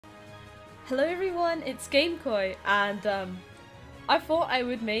Hello everyone, it's gamek0i, and I thought I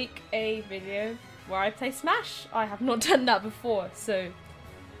would make a video where I play Smash. I have not done that before, so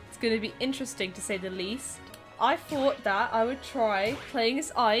it's going to be interesting to say the least. I thought that I would try playing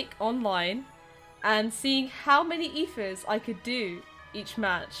as Ike online and seeing how many AETHERs I could do each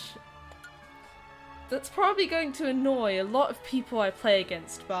match. That's probably going to annoy a lot of people I play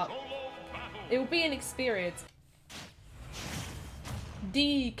against, but it will be an experience.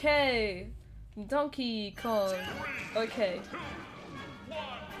 DK! Donkey Kong! Okay.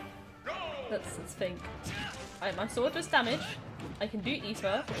 Let's think. Alright, my sword does damage. I can do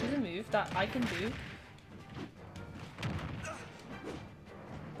Aether, which is a move that I can do.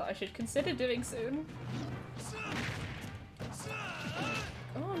 That I should consider doing soon.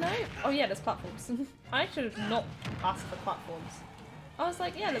 Oh no! Oh yeah, there's platforms. I should have not asked for platforms. I was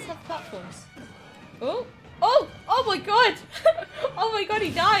like, yeah, let's have platforms. Oh! Oh! Oh my god! Oh my god, he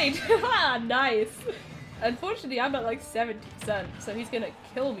died! Nice! Unfortunately, I'm at like 70%, so he's gonna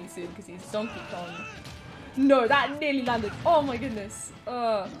kill me soon because he's Donkey Kong. No, that nearly landed. Oh my goodness.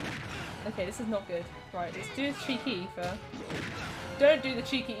 Okay, this is not good. Right, let's do a cheeky Aether. Don't do the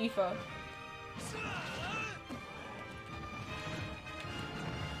cheeky Aether.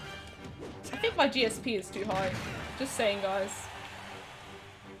 I think my GSP is too high. Just saying, guys.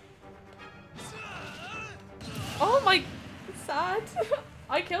 Oh my... sad.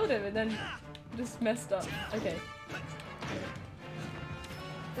 I killed him and then just messed up. Okay.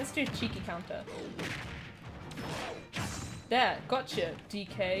 Let's do a cheeky counter. There, gotcha,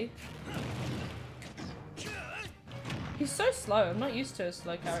 DK. He's so slow. I'm not used to a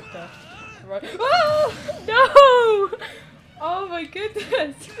slow character. Right. Oh no! Oh my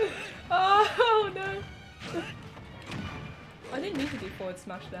goodness! Oh no! I didn't need to do forward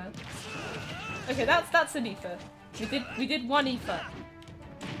smash there. Okay, that's an Aether. We did one Aether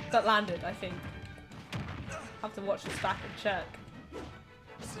that landed, I think. Have to watch this back and check.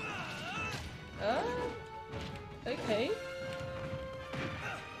 Okay.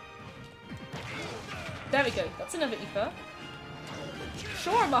 There we go. That's another Aether.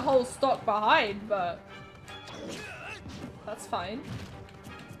 Sure, I'm a whole stock behind, but that's fine.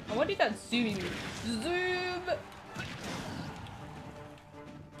 I want to do that zoomy move. Zoom.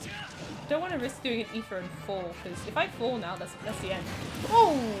 Don't want to risk doing an Aether and fall, because if I fall now, that's the end.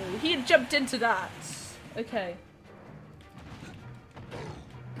 Oh, he had jumped into that. Okay.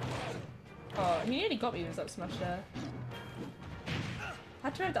 Oh, he nearly got me with his up smash there. I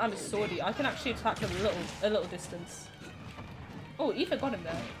had to know that I'm a swordie. I can actually attack him a little distance. Oh, Aether got him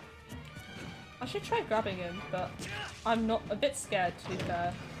there. I should try grabbing him, but I'm not a bit scared to be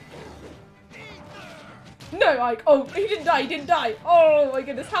fair. No, like, oh, he didn't die, he didn't die. Oh my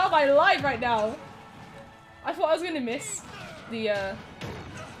goodness, how am I alive right now? I thought I was gonna miss the,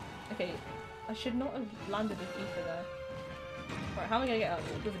 okay, I should not have landed with Aether there. Right, how am I gonna get up?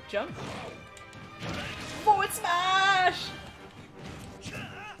 With a jump? Forward smash!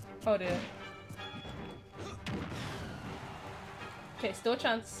 Oh dear. Okay, still a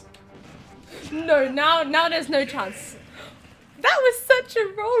chance. No, now there's no chance. That was such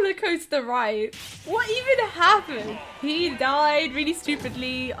a roller coaster ride. What even happened? He died really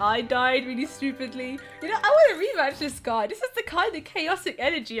stupidly. I died really stupidly. You know, I want to rematch this guy. This is the kind of chaotic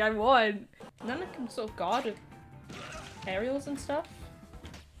energy I want. And then I can sort of guard with aerials and stuff.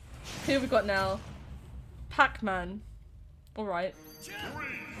 Who have we got now? Pac-Man. Alright.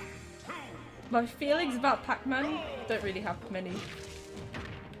 My feelings about Pac-Man don't really have many.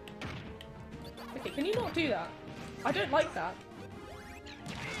 Okay, can you not do that? I don't like that.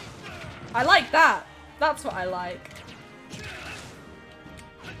 I like that! That's what I like.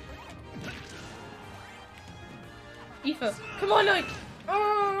 Aether, come on, Ike!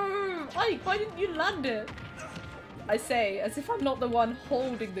 Oh, Ike, why didn't you land it? I say, as if I'm not the one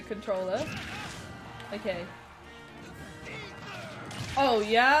holding the controller. Okay. Oh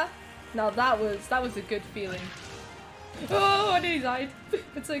yeah? Now that was a good feeling. Oh, I nearly died.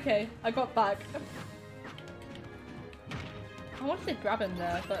 It's okay, I got back. I wanted to grab him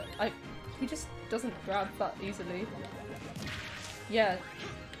there, but he just doesn't grab that easily. Yeah,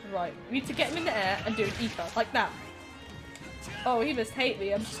 right. We need to get him in the air and do an Aether, like that. Oh, he must hate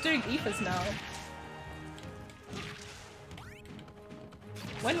me. I'm just doing Aethers now.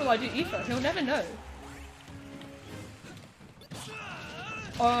 When will I do Aether? He'll never know.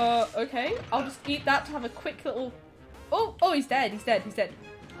 Okay. I'll just eat that to have a quick little... Oh, he's dead. He's dead. He's dead.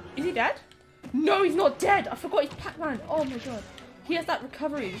 Is he dead? No, he's not dead! I forgot he's Pac-Man! Oh my god. He has that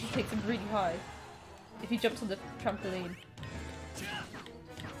recovery which takes him really high. If he jumps on the trampoline.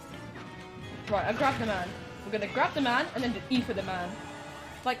 Right, I grabbed the man. We're gonna grab the man and then Aether the man.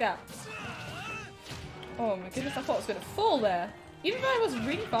 Like that. Oh my goodness, I thought I was gonna fall there. Even though I was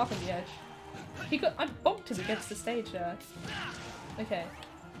really far from the edge. I bonked him against the stage there. Okay.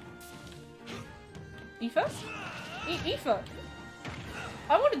 Aether? Aether!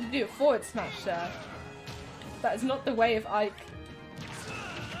 I wanted to do a forward smash there. That is not the way of Ike.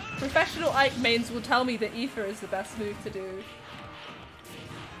 Professional Ike mains will tell me that Aether is the best move to do.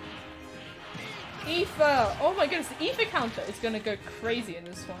 Aether! Oh my goodness, the Aether counter is gonna go crazy in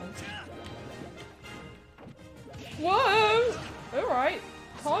this one. Whoa! Alright,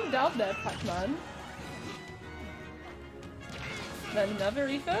 calm down there, Pac-Man. Then another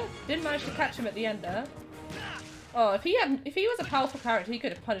Aether. Didn't manage to catch him at the end there. Oh, if he was a powerful character, he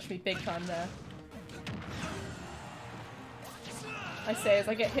could have punished me big time there. I say as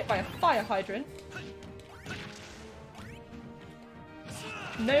I get hit by a fire hydrant.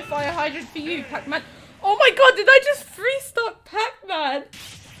 No fire hydrant for you, Pac-Man. Oh my god, did I just freestyle Pac-Man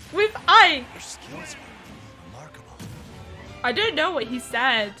with Ike? Your skills are remarkable. I don't know what he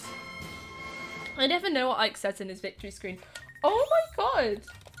said. I never know what Ike says in his victory screen. Oh my god.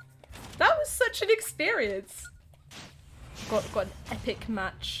 That was such an experience. Got an epic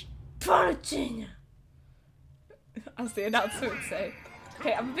match. Palutena! As the announcer would say.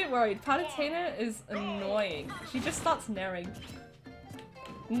 Okay, I'm a bit worried. Palutena is annoying. She just starts naring.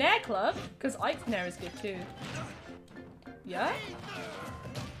 Nair club? Because Ike's nair is good too. Yeah?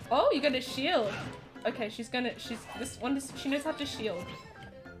 Oh, you got a shield. Okay, she knows how to shield.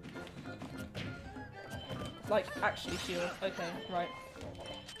 Like, actually shield. Okay, right.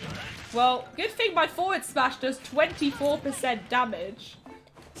 Well, good thing my forward smash does 24% damage.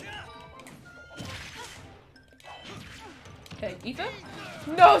 Okay, Aether?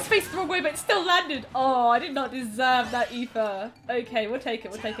 No, it's faced the wrong way, but it still landed. Oh, I did not deserve that Aether. Okay, we'll take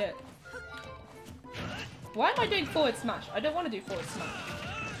it, we'll take it. Why am I doing forward smash? I don't want to do forward smash.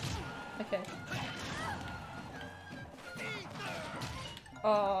 Okay.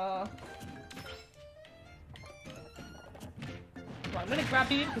 Right, I'm gonna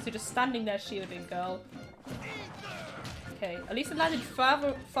grab you because you're just standing there shielding, girl. Okay, at least I landed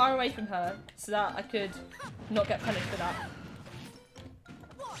far away from her so that I could not get punished for that.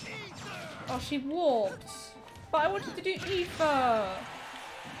 Oh, she warped. But I wanted to do Aether.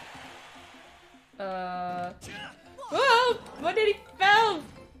 Whoa! I nearly fell!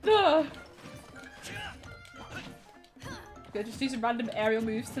 Ugh. Gonna just do some random aerial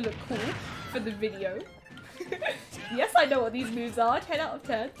moves to look cool for the video. Yes, I know what these moves are. 10 out of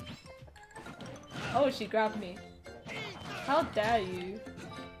 10. Oh, she grabbed me. How dare you?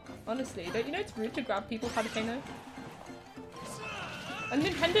 Honestly, don't you know it's rude to grab people, Palutena? And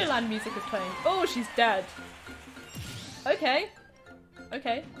Nintendo Land music is playing. Oh, she's dead. Okay.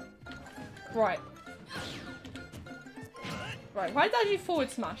 Okay. Right. Right, why did I do forward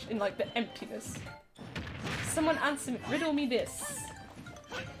smash in, like, the emptiness? Someone answer me. Riddle me this.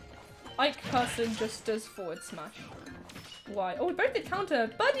 Ike person just does forward smash. Why? Oh, we both did counter.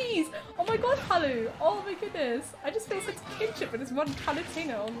 Buddies! Oh my god, Palu! Oh my goodness. I just feel such kinship with this one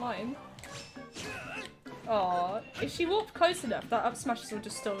Palutena online. Aw, if she walked close enough, that up smash would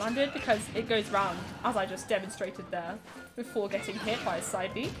just still landed because it goes round, as I just demonstrated there, before getting hit by a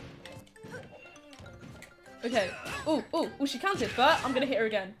side B. Okay. Oh, she counted, but I'm gonna hit her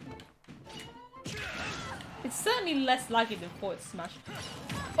again. It's certainly less laggy than forward smash.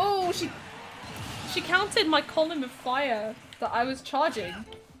 Oh, she counted my column of fire that I was charging.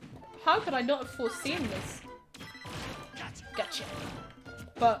 How could I not have foreseen this? Gotcha.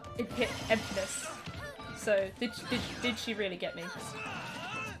 But it hit emptiness. So, did she really get me?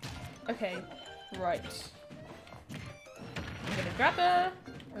 Okay, right. I'm gonna grab her,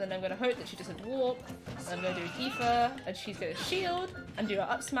 and then I'm gonna hope that she doesn't warp, and I'm gonna do an Aether, and she's gonna shield, and do her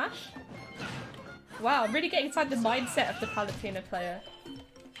up smash. Wow, I'm really getting inside the mindset of the Palutena player.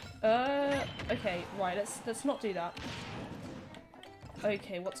 Okay, right, let's not do that.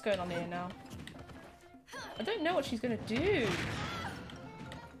 Okay, what's going on here now? I don't know what she's gonna do.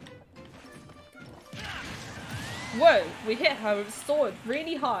 Whoa, we hit her with a sword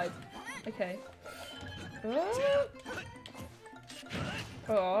really hard. Okay.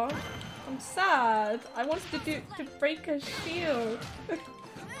 Oh, I'm sad. I wanted to break her shield.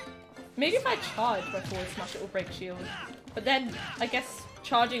 Maybe if I charge my forward smash, it will break shield. But then, I guess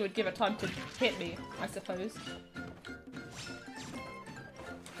charging would give her time to hit me, I suppose.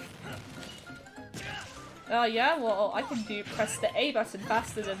 Oh yeah, well I can press the A button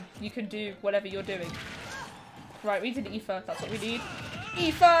faster than you can do whatever you're doing. Right, we did Aether, that's what we need.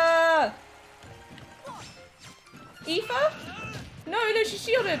 Aether! Aether? No, she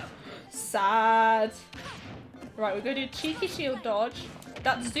shielded! Sad. Right, we're going to do a cheeky shield dodge.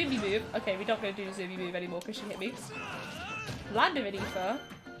 that zoomy move. Okay, we're not going to do the zoomy move anymore because she hit me. Land of an Aether.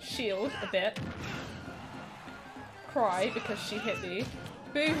 Shield a bit. Cry because she hit me.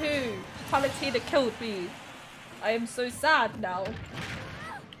 Boo-hoo! Palutena killed me. I am so sad now.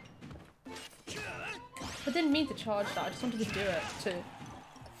 I didn't mean to charge that. I just wanted to do it to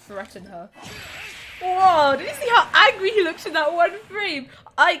threaten her. Whoa! Did you see how angry he looks in that one frame?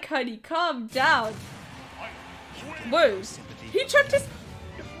 AETHERs, calm down. Whoa! He chucked his...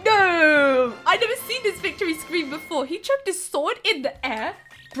 No! I never seen this victory screen before. He chucked his sword in the air.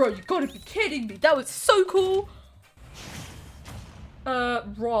 Bro, you gotta be kidding me. That was so cool.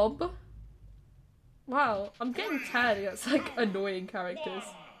 Rob. Wow, I'm getting tired against like annoying characters.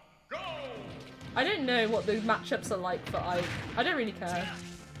 I don't know what the matchups are like for I don't really care.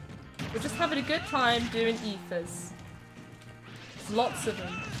 We're just having a good time doing AETHERs. Lots of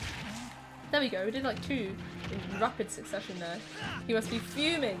them. There we go, we did like 2 in rapid succession there. He must be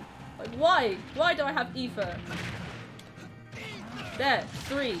fuming. Like, why? Why do I have AETHER? There,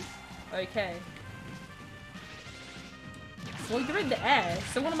 3. Okay. Well, you're in the air,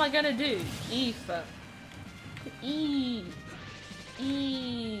 so what am I gonna do? AETHER. AETHER.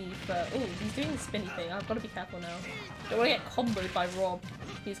 Oh, he's doing the spinny thing. I've got to be careful now. Don't want to get comboed by Rob.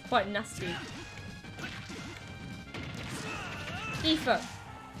 He's quite nasty. AETHER.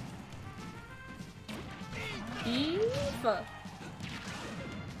 AETHER.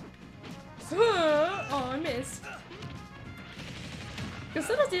 Oh, I missed. Because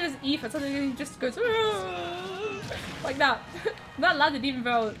sometimes he does AETHER, sometimes he just goes like that. That landed even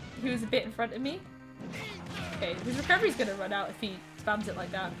though he was a bit in front of me. Okay, his recovery's gonna run out if he spams it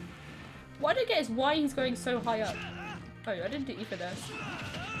like that. What I don't get is why he's going so high up. Oh, I didn't do AETHER there.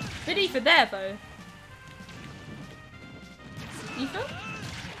 Did AETHER there though? AETHER?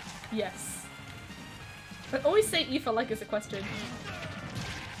 Yes. I always say AETHER like it's a question.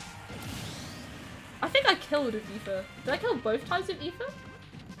 I think I killed with AETHER. Did I kill both times with AETHER?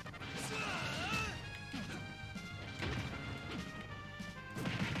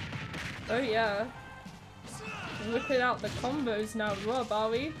 Oh yeah. Whipping out the combos now, Rob, are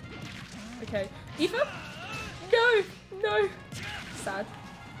we? Okay. AETHER? No! No! Sad.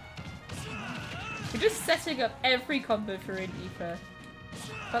 We're just setting up every combo for an AETHER.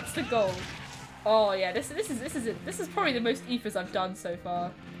 That's the goal. Oh yeah, this is it. This is probably the most AETHERs I've done so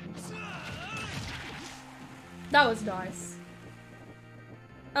far. That was nice.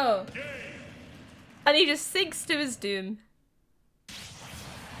 Oh. And he just sinks to his doom.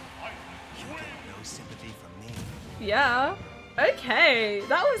 No sympathy from me. Yeah. Okay.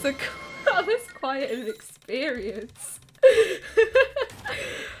 That was quite an experience.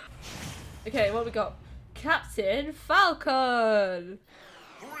 Okay, what we got? Captain Falcon.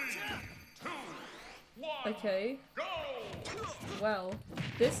 3, 2, 1, okay. go! Well,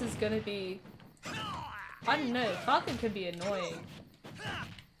 this is gonna be... I don't know. Falcon can be annoying.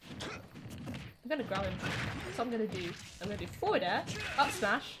 I'm gonna grab him. That's what I'm gonna do. I'm gonna do forward air, up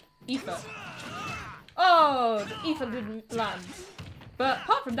smash, AETHER. Oh, the AETHER didn't land. But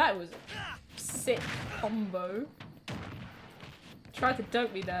apart from that, it was a sick combo. Tried to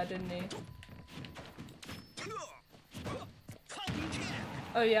dunk me there, didn't he?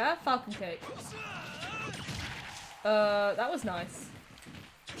 Oh yeah, Falcon kick. That was nice.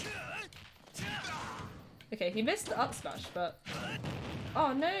 Okay, he missed the up smash, but...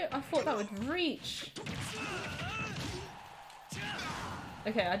 Oh no, I thought that would reach.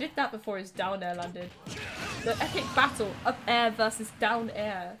 Okay, I did that before his down air landed. The epic battle, up air versus down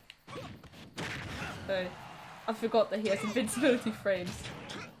air. Oh, I forgot that he has invincibility frames.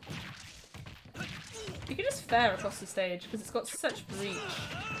 You can just fair across the stage because it's got such reach.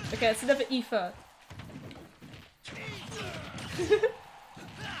 Okay, it's another AETHER.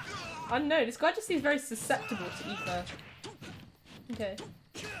 I don't know, this guy just seems very susceptible to AETHER. Okay.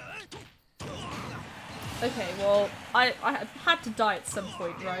 Okay, well, I had to die at some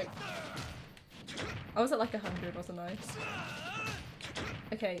point, right? I was at like 100, wasn't I?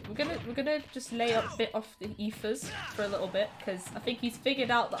 Okay, we're gonna just lay a bit off the AETHERs for a little bit because I think he's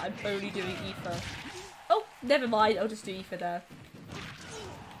figured out that I'm only doing AETHER. Oh, never mind, I'll just do AETHER there.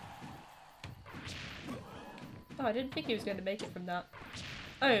 Oh, I didn't think he was going to make it from that.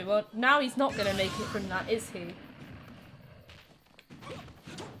 Oh, well, now he's not going to make it from that, is he?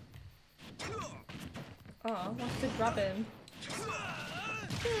 Oh, I'll have to grab him.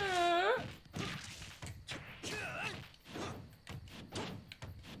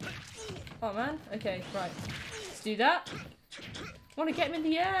 Oh man, okay, right. Let's do that. I want to get him in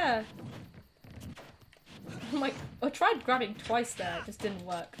the air. I'm like, I tried grabbing twice there, it just didn't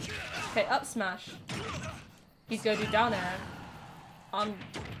work. Okay, up smash. He's going to do down air. I'm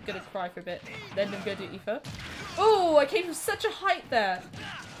gonna cry for a bit. Then I'm gonna do Aether. Oh, I came from such a height there.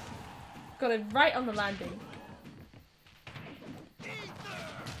 Got it right on the landing.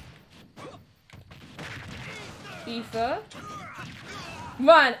 Aether.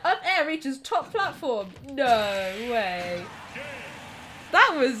 Man, up air reaches top platform. No way.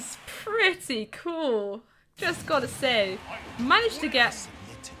 That was pretty cool. Just gotta say, managed to get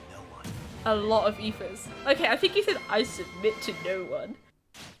Submit to no one. a lot of Aethers. Okay, I think he said I submit to no one.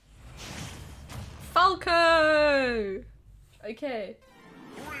 Falco! Okay.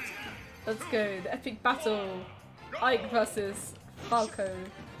 Let's go. The epic battle. Ike versus Falco.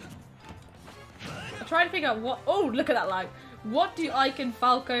 I'm trying to figure out what— oh, look at that lag. What do Ike and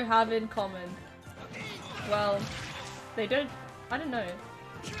Falco have in common? Well, they don't— I don't know.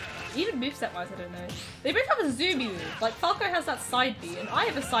 Even moveset wise, I don't know. They both have a zoomy move. Like, Falco has that side B, and I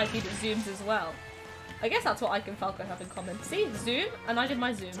have a side B that zooms as well. I guess that's what Ike and Falco have in common. See? Zoom, and I did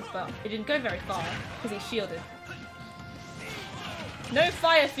my zoom, but it didn't go very far, because he's shielded. No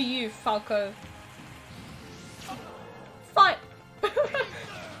fire for you, Falco. Fire!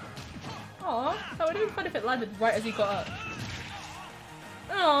 Aw, that would have been fun if it landed right as he got up.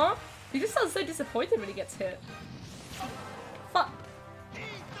 Aw, he just sounds so disappointed when he gets hit. Fuck.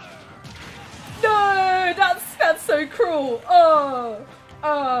 No, that's so cruel. Oh,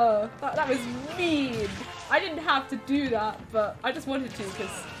 that was mean. I didn't have to do that, but I just wanted to because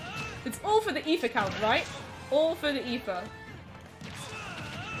it's all for the Aether count, right? All for the Aether.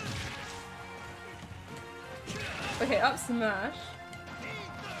 Okay, up smash.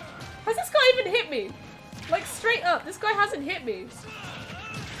 Has this guy even hit me? Like, straight up, this guy hasn't hit me.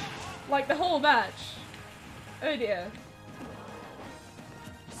 Like, the whole match. Oh dear.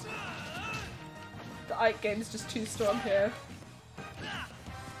 The Ike game is just too strong here.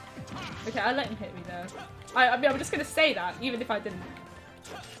 Okay, I let him hit me there. I mean, I'm just gonna say that, even if I didn't.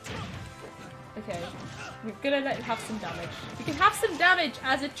 Okay, we're gonna let him have some damage. You can have some damage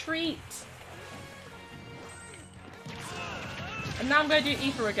as a treat. And now I'm gonna do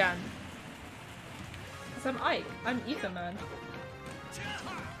Aether again. Because I'm Ike. I'm Aether man.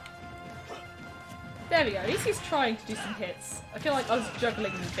 There we go. At least he's trying to do some hits. I feel like I was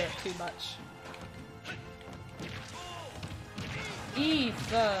juggling a bit too much.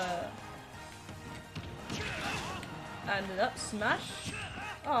 Aether. And an up smash.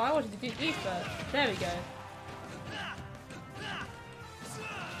 Oh, I wanted to do Aether. There we go.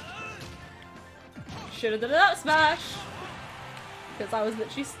 Should have done an up smash. Because I was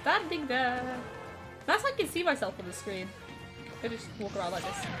literally standing there. That's how I can see myself on the screen. I just walk around like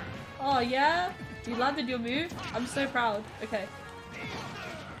this. Oh yeah? You landed your move? I'm so proud. Okay.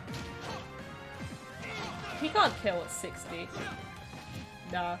 He can't kill at 60.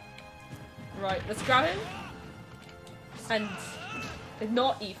 Nah. Right, let's grab him. And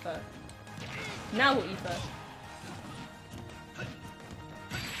not Aether. Now we'll Aether.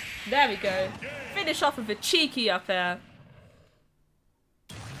 There we go. Finish off with a cheeky up air.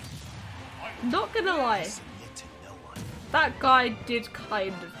 Not gonna lie. That guy did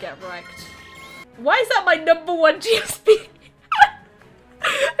kind of get wrecked. Why is that my #1 GSP?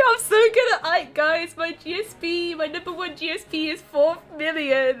 I'm so good at Ike, guys. My GSP, my #1 GSP is 4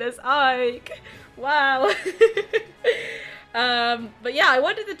 million as Ike. Wow. But yeah, I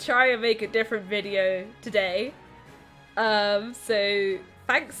wanted to try and make a different video today. So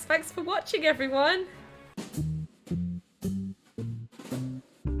thanks for watching, everyone.